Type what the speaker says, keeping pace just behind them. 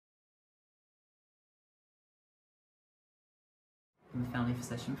I'm a family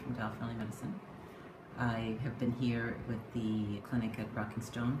physician from Dalhousie Family Medicine. I have been here with the clinic at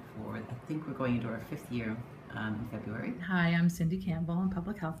Rockingstone for, I think we're going into our 5th year in February. Hi, I'm Cindy Campbell, I'm a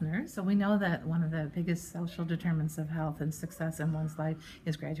public health nurse. So we know that one of the biggest social determinants of health and success in one's life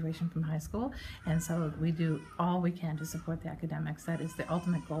is graduation from high school. And so we do all we can to support the academics. That is the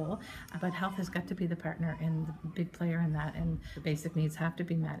ultimate goal. But health has got to be the partner and the big player in that, and the basic needs have to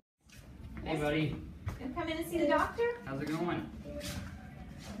be met. Hey buddy. Gonna come in and see the doctor? How's it going?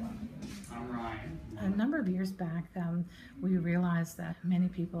 I'm Ryan. A number of years back, we realized that many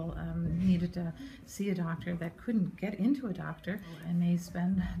people needed to see a doctor that couldn't get into a doctor, and they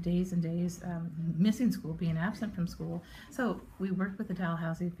spend days and days missing school, being absent from school. So we worked with the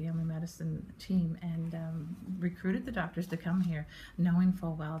Dalhousie Family Medicine team and recruited the doctors to come here, knowing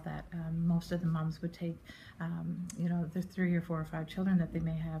full well that most of the moms would take, their 3 or 4 or 5 children that they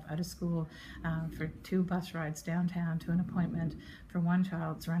may have out of school for 2 bus rides downtown to an appointment for one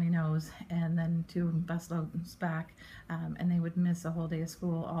child's runny nose, and then 2 bus loads back, and they would miss a whole day of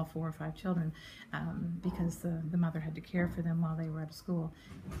school, all 4 or 5 children, because the mother had to care for them while they were out of school.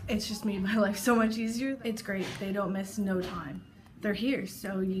 It's just made my life so much easier. It's great. They don't miss no time. They're here,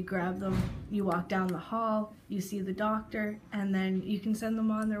 so you grab them, you walk down the hall, you see the doctor, and then you can send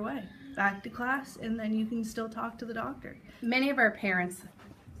them on their way back to class, and then you can still talk to the doctor. Many of our parents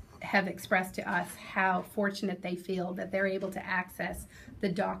have expressed to us how fortunate they feel that they're able to access the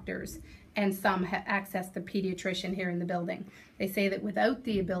doctors, and some have accessed the pediatrician here in the building. They say that without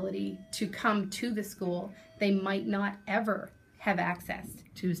the ability to come to the school, they might not ever have accessed.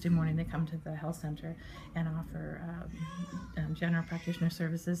 Tuesday morning they come to the health center and offer general practitioner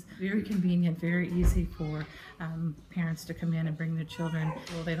services. Very convenient, very easy for parents to come in and bring their children,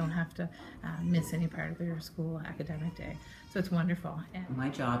 so they don't have to miss any part of their school academic day. So it's wonderful. And My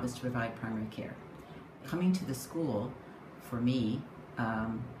job is to provide primary care. Coming to the school, for me,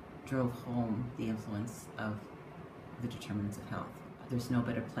 drove home the influence of the determinants of health. There's no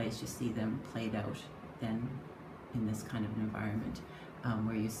better place to see them played out than in this kind of an environment,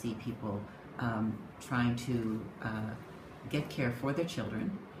 where you see people trying to get care for their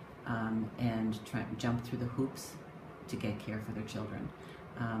children and jump through the hoops to get care for their children.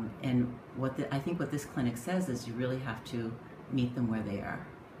 And I think what this clinic says is you really have to meet them where they are,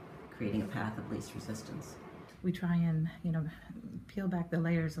 creating a path of least resistance. we try and, peel back the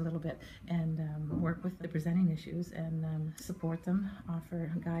layers a little bit and work with the presenting issues and support them,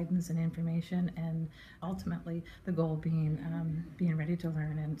 offer guidance and information, and ultimately the goal being being ready to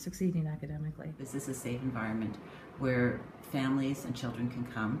learn and succeeding academically. This is a safe environment where families and children can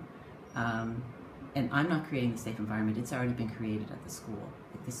come, and I'm not creating the safe environment, it's already been created at the school.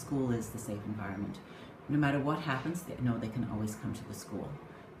 The school is the safe environment. No matter what happens, they know they can always come to the school.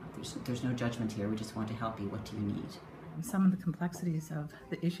 There's no judgment here, we just want to help you. What do you need? Some of the complexities of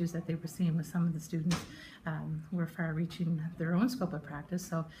the issues that they were seeing with some of the students were far-reaching their own scope of practice,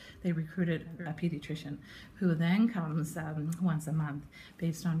 so they recruited a pediatrician who then comes once a month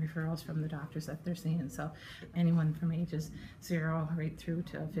based on referrals from the doctors that they're seeing. So anyone from ages 0 right through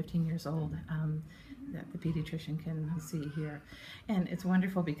to 15 years old that the pediatrician can see here. And it's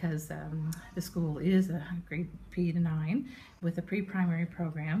wonderful because the school is a grade P to 9 with a pre-primary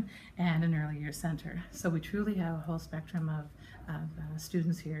program and an early years center. So we truly have a whole spectrum of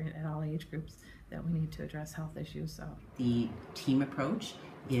students here at all age groups that we need to address health issues. So the team approach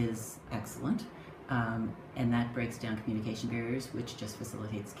is excellent, and that breaks down communication barriers, which just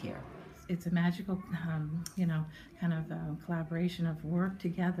facilitates care. It's a magical, kind of collaboration of work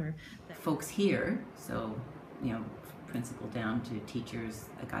together. Folks here, so, principal down to teachers,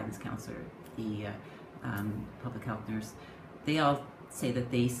 a guidance counselor, the public health nurse, they all say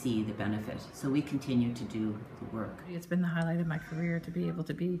that they see the benefit. So we continue to do the work. It's been the highlight of my career to be able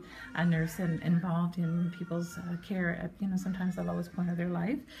to be a nurse and involved in people's care at, sometimes the lowest point of their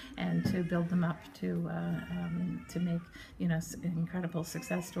life, and to build them up to make, incredible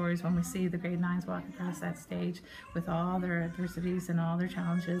success stories when we see the grade 9s walk across that stage with all their adversities and all their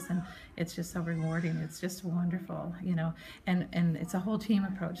challenges, and it's just so rewarding. It's just wonderful, and it's a whole team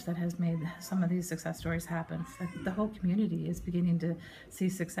approach that has made some of these success stories happen. So the whole community is beginning to see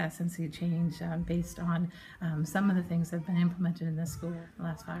success and see change based on some of the things that have been implemented in this school the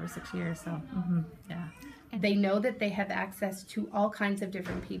last 5 or 6 years. So, yeah. They know that they have access to all kinds of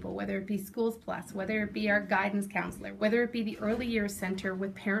different people, whether it be Schools Plus, whether it be our guidance counselor, whether it be the early years center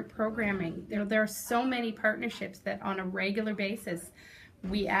with parent programming. There are so many partnerships that on a regular basis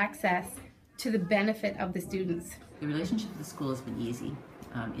we access to the benefit of the students. The relationship with the school has been easy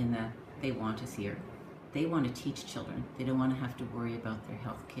in that they want us here. They want to teach children. They don't want to have to worry about their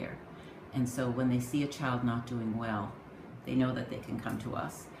health care. And so when they see a child not doing well, They know that they can come to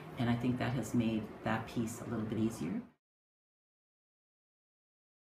us, and I think that has made that piece a little bit easier.